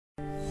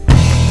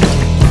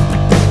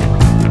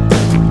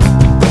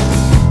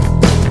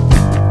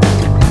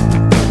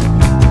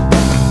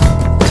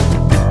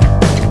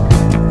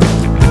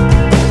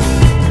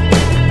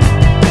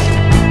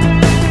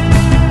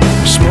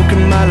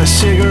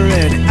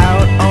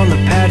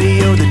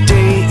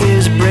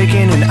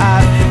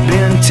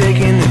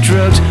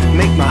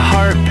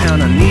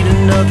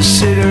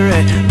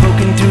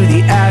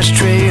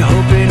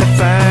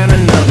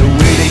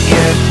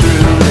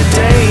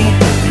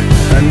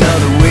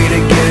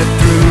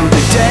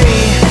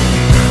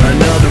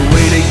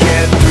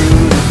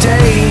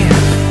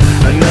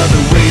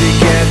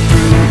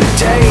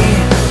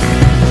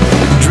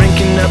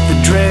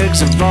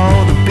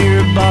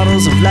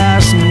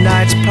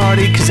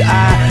party, 'cause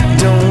I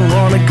don't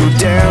wanna go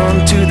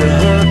down to the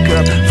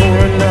hookup for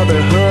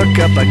another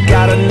hookup. I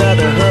got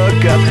another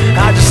hookup,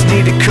 I just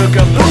need to cook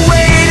up a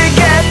way to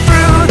get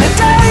through the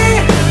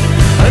day,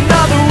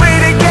 another way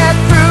to get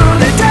through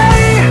the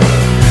day,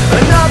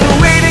 another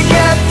way to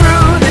get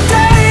through the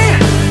day,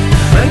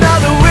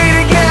 another way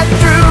to get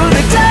through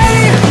the day.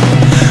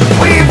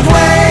 We've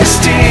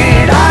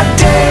wasted our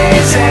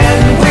days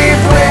and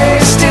we've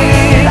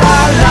wasted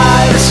our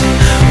lives.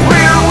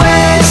 We're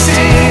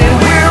wasted,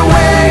 we're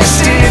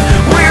wasted,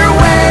 we're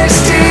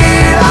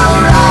wasted,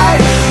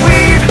 alright.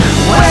 We've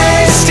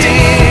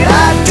wasted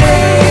our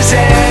days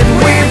and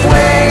we've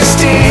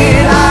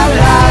wasted our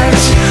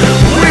lives.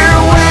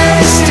 We're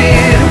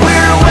wasted,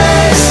 we're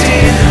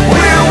wasted,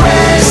 we're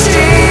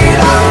wasted,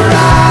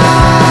 alright.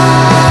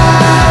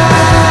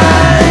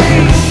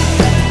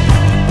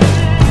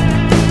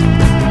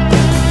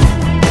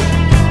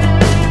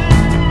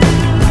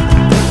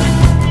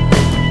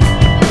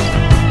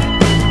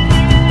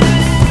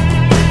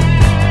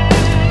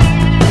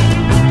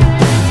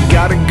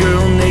 Got a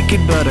girl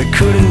naked but I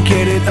couldn't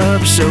get it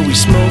up, so we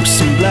smoked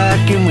some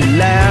black and we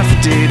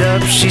laughed it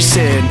up. She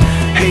said,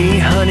 hey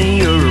honey,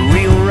 you're a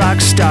real rock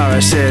star. I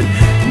said,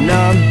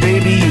 nah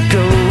baby, you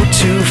go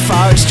too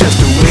far. It's just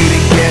a way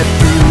to get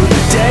through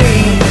the day,